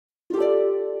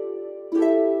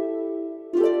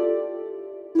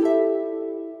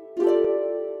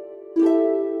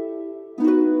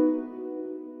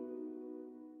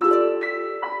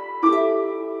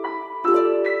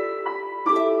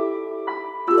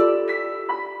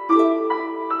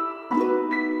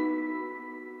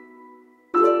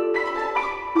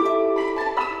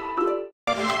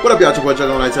What up, y'all? It's your boy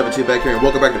Juggalo972 back here, and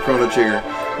welcome back to Chrono Trigger.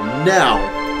 Now,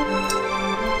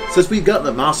 since we've gotten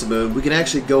the Masamune, we can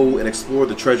actually go and explore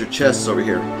the treasure chests over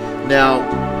here. Now,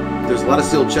 there's a lot of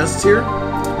sealed chests here.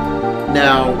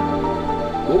 Now,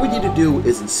 what we need to do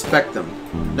is inspect them.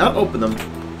 Not open them,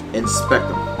 inspect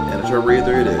them. And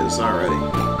there it is.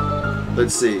 Alrighty.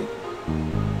 Let's see.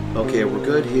 Okay, we're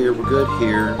good here, we're good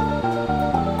here.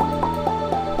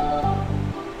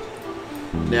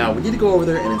 Now, we need to go over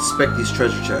there and inspect these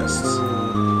treasure chests.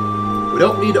 We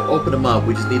don't need to open them up,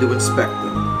 we just need to inspect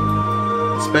them.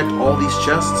 Inspect all these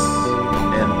chests,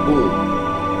 and boom.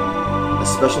 A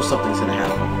special something's gonna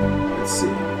happen. Let's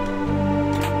see.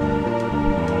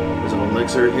 There's an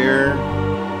elixir here.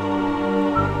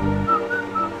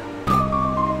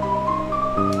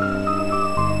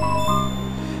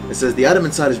 It says the item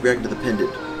inside is reacting to the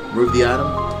pendant. Remove the item?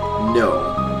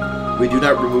 No. We do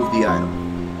not remove the item.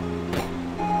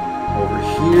 Over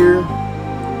here.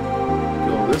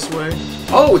 Go this way.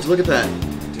 Oh, would you look at that?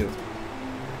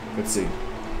 Let's see.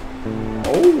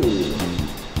 Oh.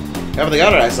 Haven't they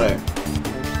got it, I say.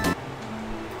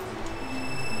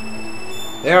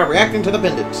 They are reacting to the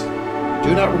pendant.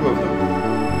 Do not remove them.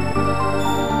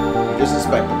 We just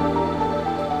inspect them.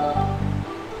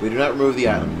 We do not remove the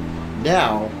item.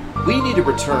 Now, we need to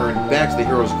return back to the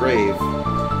hero's grave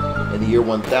in the year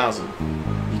 1000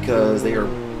 because they are.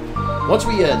 Once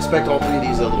we inspect all three of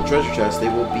these little treasure chests, they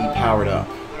will be powered up.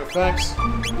 Matter of fact,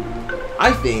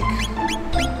 I think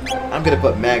I'm gonna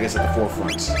put Magus at the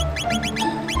forefront.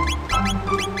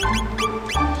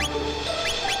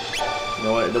 You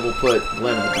know what? And then we'll put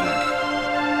Glenn in the back.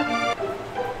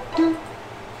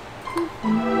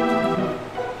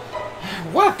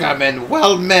 Welcome and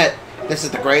well met. This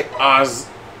is the great Oz.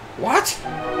 What?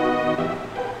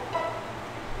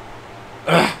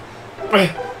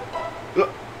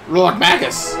 Lord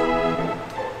Magus.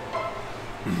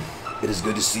 It is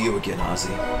good to see you again,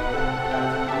 Ozzie.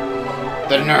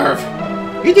 The nerve.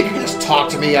 You think you can just talk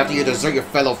to me after you desert your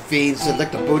fellow fiends and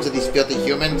lick the boots of these filthy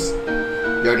humans?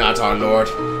 You're not our lord.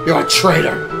 You're a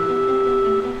traitor.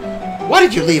 Why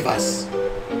did you leave us?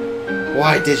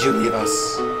 Why did you leave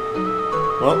us?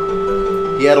 Well,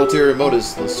 he had ulterior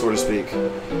motives, so to speak.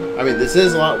 I mean, this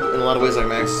is in a lot of ways like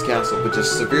Magus's castle, but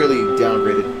just severely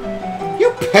downgraded.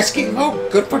 You pesky low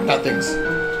good-for-nothings.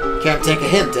 Can't take a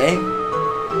hint, eh?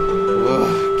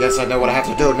 Ugh, guess I know what I have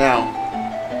to do now.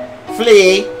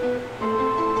 Flea!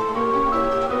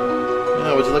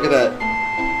 Oh, would you look at that?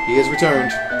 He has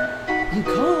returned. You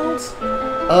called?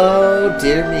 Oh,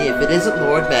 dear me, if it isn't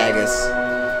Lord Magus.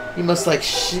 You must like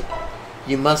shame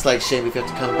if you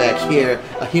have to come back here.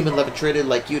 A human-loving traitor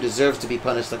like you deserves to be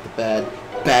punished like the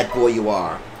bad boy you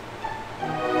are.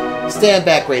 Stand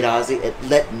back, great Ozzie, and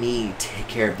let me take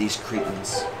care of these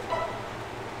cretins.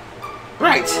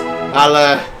 Right.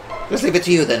 I'll, just leave it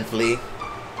to you then, Flea.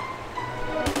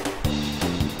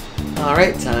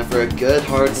 Alright, time for a good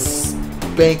hard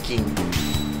spanking.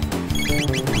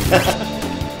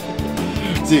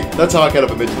 See, that's how I kind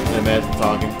of imagine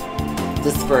talking.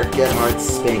 This is for a good hard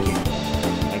spanking. I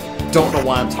don't know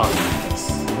why I'm talking like this.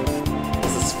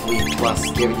 This is Flea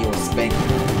Plus giving you a spanking.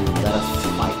 Let us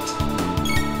fight.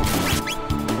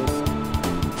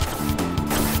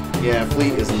 Yeah,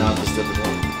 Flea is not this typical.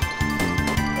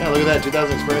 Yeah, look at that,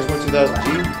 2000 experience point, 2000 G.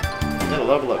 And a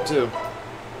level up too.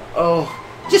 Oh,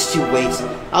 just you wait.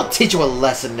 I'll teach you a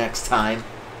lesson next time.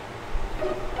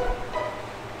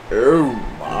 Oh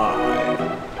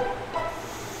my.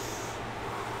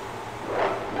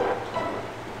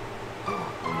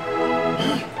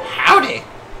 Howdy!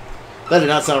 That did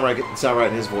not sound right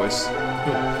in his voice.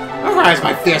 Arise,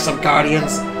 my fearsome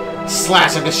guardians!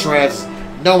 Slash him to shreds!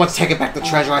 No one's taking back the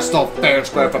treasure I stole fair and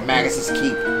square from Magus's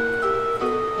keep.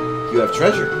 You have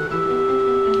treasure.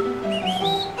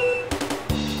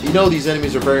 You know these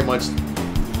enemies are very much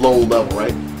low level,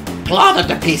 right? Claw them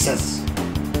to pieces!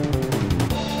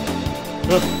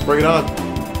 Bring it on.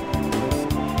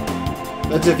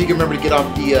 That's if you can remember to get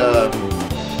off the,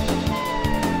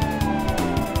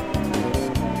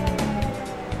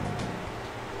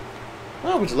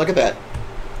 Oh, would you look at that?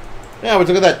 Yeah, would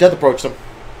you look at that? Death approached him.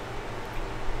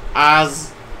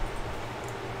 Ozzie's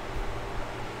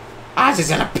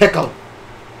in a pickle.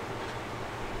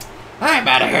 I'm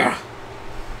out of here.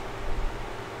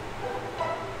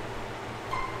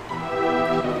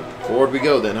 Forward we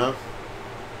go then, huh?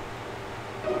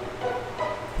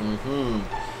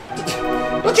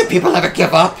 Don't you people ever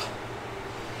give up?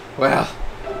 Well,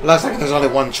 looks like there's only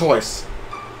one choice.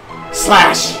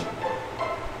 Slash!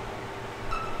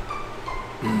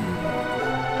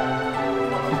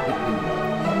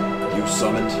 You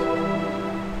summoned.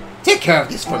 Take care of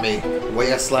this for me, will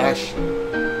ya, Slash?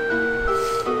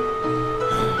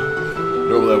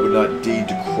 Normally I would not deign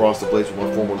to cross the blades with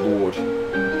my former lord,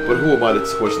 but who am I to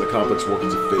question the complex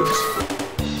workings of fate?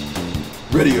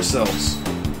 Ready yourselves.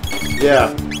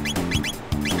 Yeah.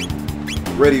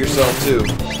 Ready yourself too.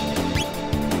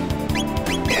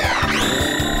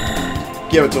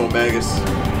 Give it to him, Magus.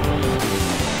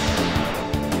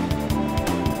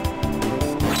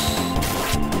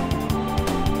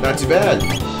 Not too bad.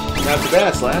 Not too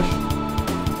bad, Slash.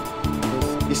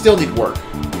 You still need work.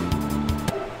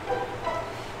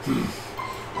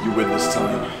 You win this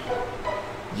time.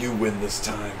 You win this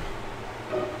time.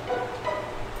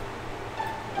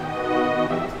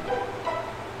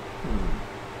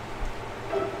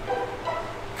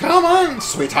 Come on,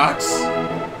 sweethearts.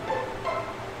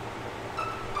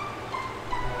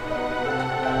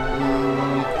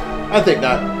 I think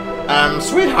not.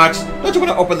 Sweethearts, don't you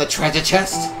want to open the treasure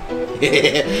chest?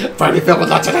 Probably filled with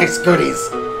lots of nice goodies.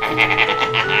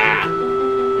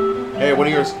 Hey, one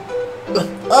of yours.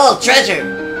 Oh,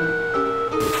 treasure!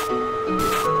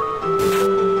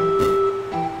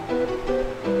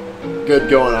 Good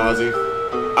going, Ozzie.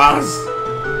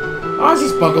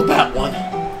 Ozzie's bungled that one.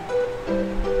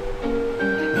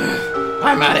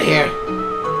 I'm out of here.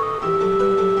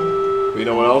 You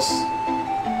know what else?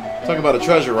 Talking about a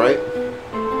treasure, right?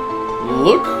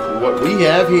 Look what we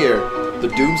have here. The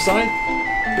Doom Scythe,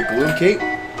 the Gloom Cape,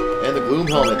 and the Gloom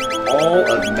Helmet. All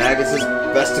of Magus's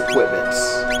best equipment.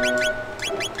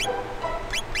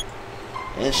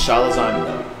 And Shala's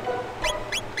Amulette.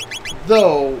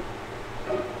 Though,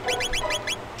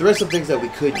 there are some things that we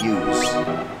could use.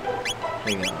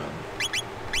 Hang on.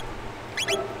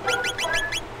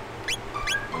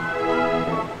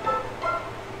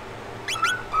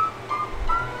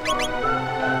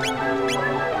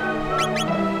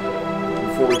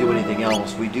 Before we do anything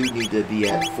else, we do need to be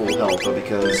at full health, though,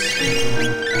 because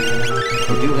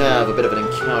we do have a bit of an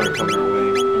encounter coming our way.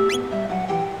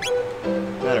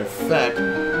 Matter of fact,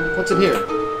 what's in here?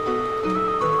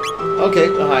 Okay,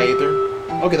 a high ether.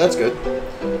 Okay, that's good.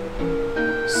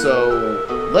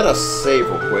 So, let us save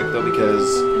real quick, though, because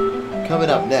coming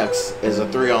up next is a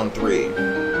 3-on-3.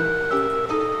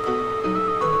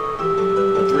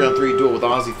 A 3-on-3 duel with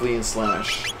Ozzie, Flea and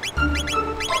Slash.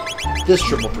 This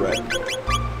triple threat.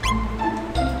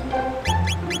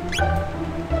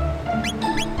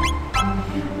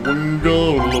 I'm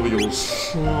gonna love your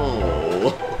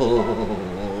soul.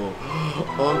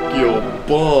 Unk your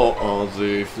ball,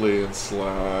 Ozzie, Flea and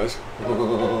Slash.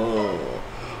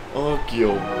 Unk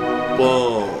your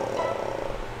ball.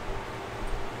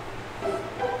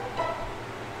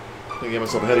 I think I gave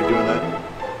myself a headache doing that.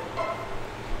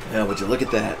 Yeah, would you look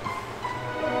at that?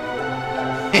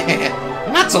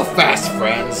 Not so fast,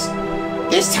 friends.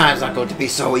 This time's not going to be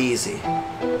so easy.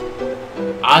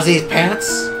 Ozzie's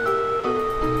pants,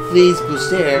 Flea's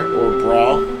bustier or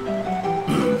bra,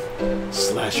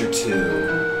 Slasher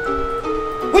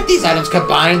 2. With these items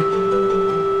combined,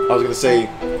 I was gonna say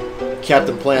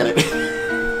Captain Planet.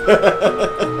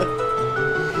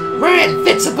 we're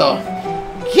invincible.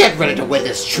 Get ready to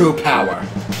witness true power.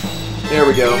 There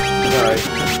we go. Alright.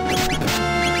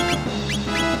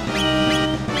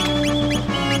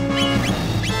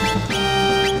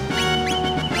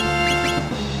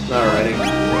 Alrighty.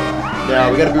 Now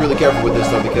we gotta be really careful with this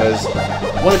though, because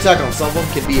one attack on someone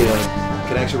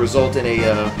can actually result in a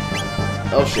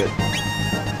oh shit.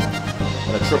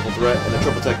 And a triple threat and a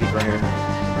triple technique right here.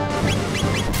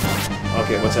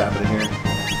 Okay, what's happening here?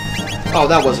 Oh,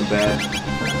 that wasn't bad.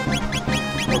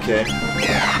 Okay.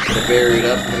 Gonna bury it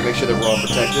up. Gonna make sure that we're all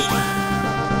protected.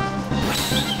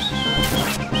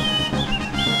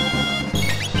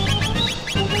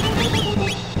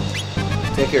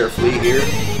 Take care of Flea here.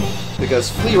 Because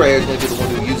Flea right here is going to be the one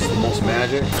who uses the most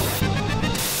magic.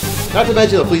 Not to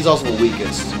mention that Flea's also the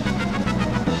weakest.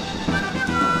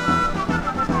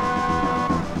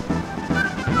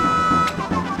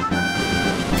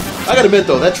 I gotta admit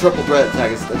though, that triple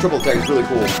attack is really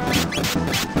cool.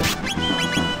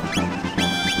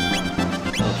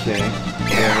 Okay.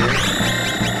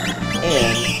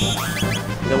 And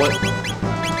you know what?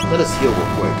 Let us heal real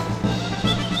quick.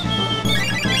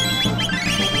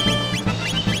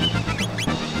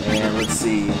 And let's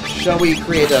see. Shall we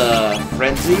create a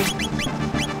frenzy?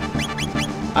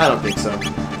 I don't think so.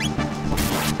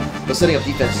 But setting up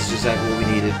defense is just exactly what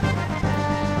we needed.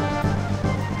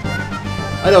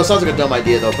 I know, it sounds like a dumb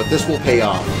idea though, but this will pay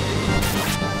off.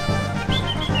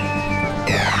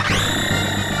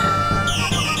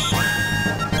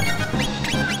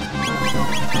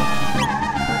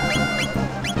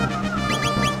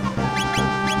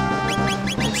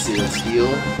 Let's see, let's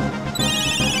heal.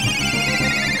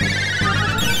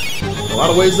 In a lot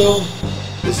of ways though,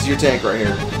 this is your tank right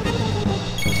here.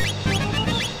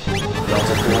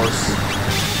 bounce, of course.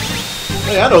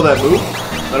 Hey, I know that move.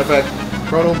 Matter of fact,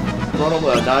 Chrono,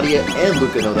 Nadia, and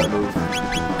Luca know that move.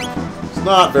 It's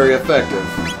not very effective.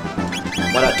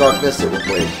 Why not Dark Mist it real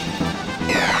quick?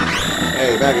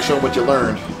 Hey, Magus, show them what you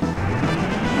learned.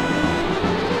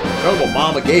 Show them what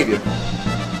Mama gave you.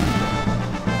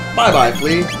 Bye-bye,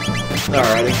 Flea.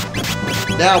 Alrighty.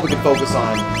 Now we can focus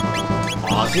on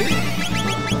Ozzie.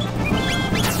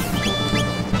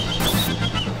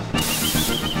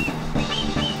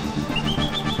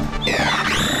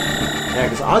 Yeah,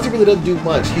 because Ozzie really doesn't do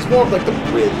much. He's more of like the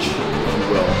bridge, if you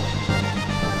will.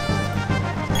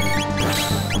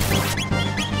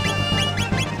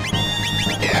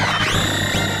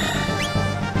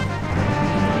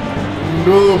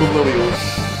 No, Millennials.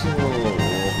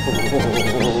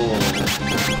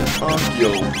 Yo,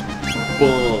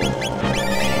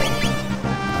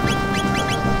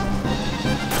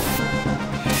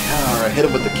 Alright, hit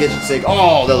him with the kitchen sink.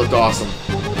 Oh, that looked awesome.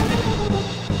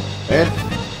 And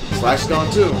Slash is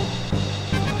gone too.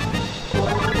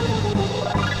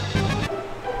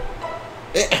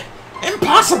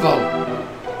 Impossible!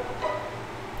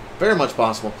 Very much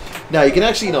possible. Now, you can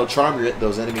actually, charm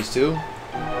those enemies too.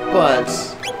 But,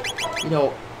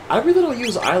 I really don't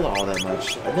use Isla all that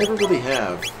much. I never really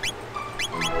have.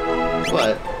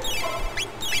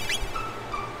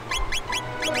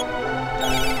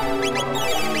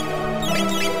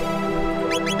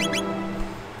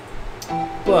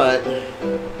 But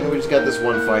we just got this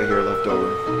one fight here left over.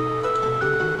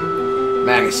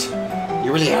 Magus,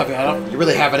 you really have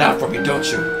it out for me, don't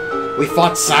you? We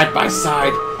fought side by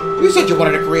side. You said you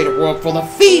wanted to create a world full of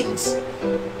fiends.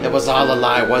 It was all a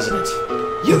lie, wasn't it?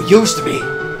 You used me.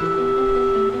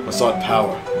 I sought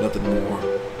power, nothing more.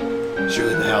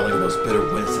 Surely the howling of those bitter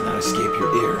winds did not escape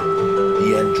your ear.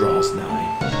 The end draws nigh.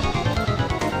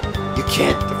 You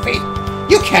can't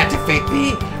defeat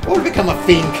me, or become a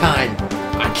fiend kind.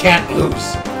 I can't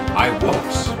lose. I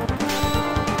won't.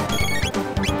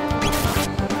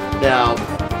 Now,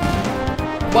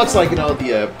 much like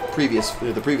the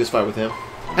previous fight with him.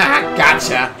 Ha!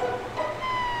 Gotcha.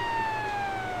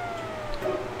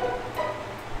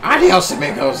 Adios,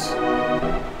 amigos.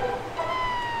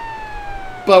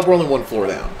 But we're only one floor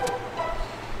down.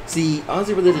 See,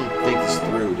 Ozzie really didn't think this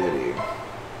through, did he?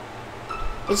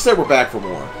 Let's say we're back for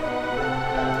more.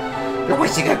 You're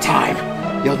wasting your time.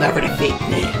 You'll never defeat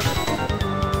me.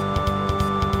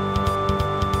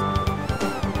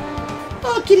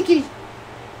 Oh, kitty kitty.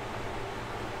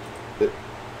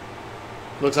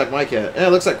 Looks like my cat. Yeah,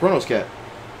 it looks like Chrono's cat.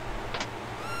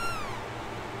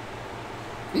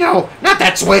 No, not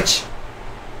that switch.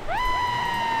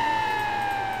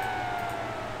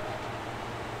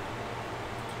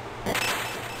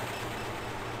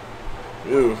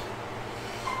 Ew.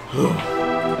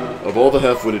 Of all the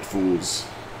half-witted fools.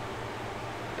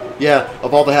 Yeah,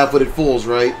 of all the half-witted fools,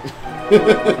 right?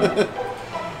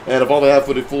 And of all the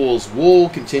half-witted fools, we'll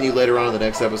continue later on in the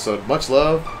next episode. Much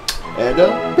love,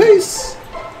 and peace!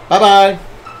 Bye-bye!